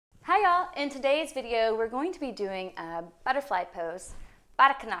Hi y'all, in today's video we're going to be doing a butterfly pose,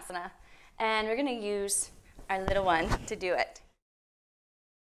 Baddha Konasana, and we're going to use our little one to do it.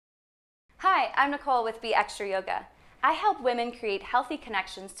 Hi, I'm Nicole with Be Extra Yoga. I help women create healthy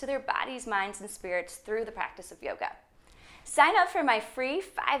connections to their bodies, minds, and spirits through the practice of yoga. Sign up for my free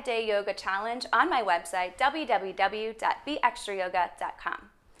 5-day yoga challenge on my website, www.beextrayoga.com.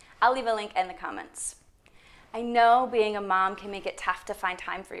 I'll leave a link in the comments. I know being a mom can make it tough to find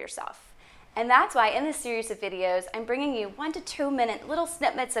time for yourself. And that's why in this series of videos, I'm bringing you 1 to 2 minute little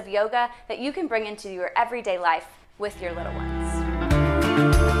snippets of yoga that you can bring into your everyday life with your little ones.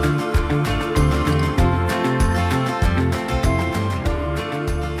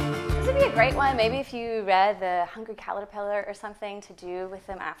 This would be a great one, maybe if you read The Hungry Caterpillar or something, to do with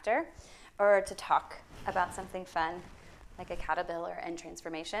them after, or to talk about something fun, like a caterpillar and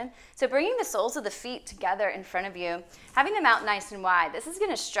transformation. So bringing the soles of the feet together in front of you, having them out nice and wide. This is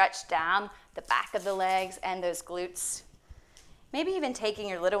going to stretch down the back of the legs and those glutes. Maybe even taking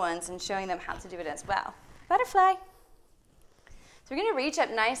your little ones and showing them how to do it as well. Butterfly. So we're going to reach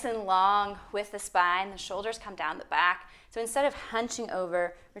up nice and long with the spine. The shoulders come down the back. So instead of hunching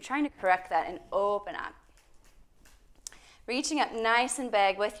over, we're trying to correct that and open up. Reaching up nice and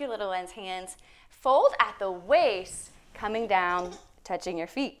big with your little one's hands. Fold at the waist, coming down, touching your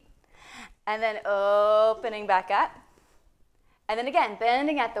feet. And then opening back up. And then again,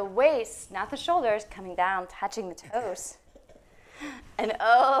 bending at the waist, not the shoulders, coming down, touching the toes. And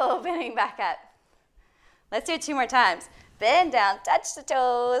opening back up. Let's do it 2 more times. Bend down, touch the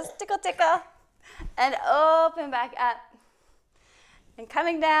toes, tickle, tickle. And open back up. And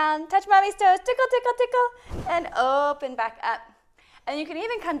coming down, touch mommy's toes, tickle, tickle, tickle. And open back up. And you can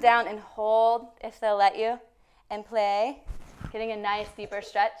even come down and hold if they'll let you. And play, getting a nice deeper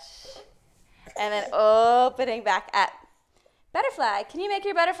stretch, and then opening back up. Butterfly, can you make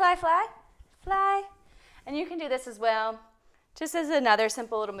your butterfly fly? Fly. And you can do this as well, just as another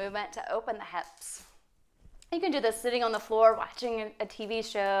simple little movement to open the hips. You can do this sitting on the floor, watching a TV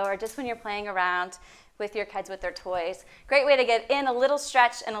show, or just when you're playing around with your kids with their toys. Great way to get in a little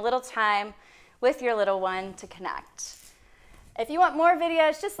stretch and a little time with your little one to connect. If you want more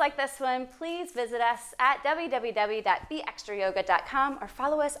videos just like this one, please visit us at www.beextrayoga.com or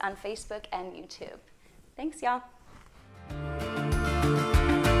follow us on Facebook and YouTube. Thanks, y'all.